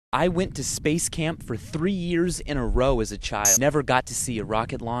I went to space camp for 3 years in a row as a child. Never got to see a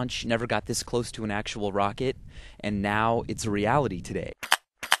rocket launch, never got this close to an actual rocket, and now it's a reality today.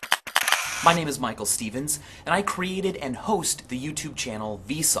 My name is Michael Stevens, and I created and host the YouTube channel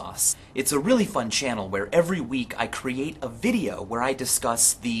Vsauce. It's a really fun channel where every week I create a video where I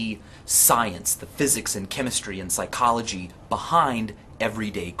discuss the science, the physics and chemistry and psychology behind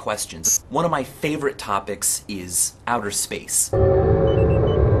everyday questions. One of my favorite topics is outer space.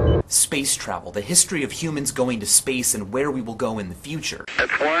 Space travel, the history of humans going to space and where we will go in the future.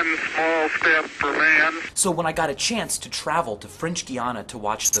 It's one small step for man. So when I got a chance to travel to French Guiana to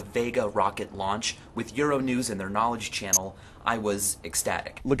watch the Vega rocket launch with Euronews and their Knowledge channel, I was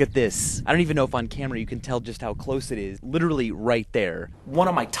ecstatic. Look at this. I don't even know if on camera you can tell just how close it is. Literally right there. One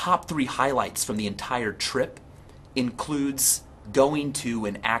of my top 3 highlights from the entire trip includes going to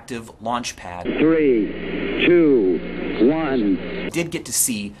an active launch pad. 3, 2, 1. Did get to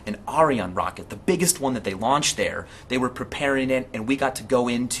see an Ariane rocket, the biggest one that they launched there. They were preparing it, and we got to go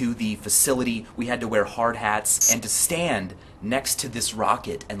into the facility. We had to wear hard hats, and to stand next to this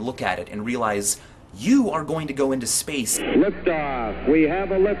rocket and look at it and realize you are going to go into space. Liftoff. We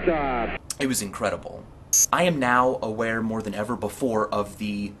have a liftoff. It was incredible. I am now aware more than ever before of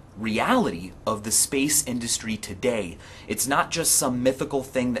the reality of the space industry today. It's not just some mythical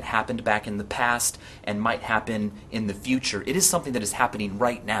thing that happened back in the past and might happen in the future. It is something that is happening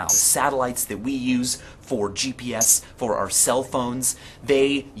right now. The satellites that we use for GPS, for our cell phones,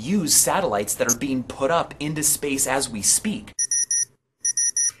 they use satellites that are being put up into space as we speak.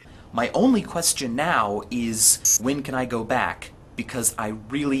 My only question now is, when can I go back? Because I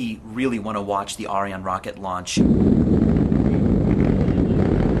really, really want to watch the Ariane rocket launch.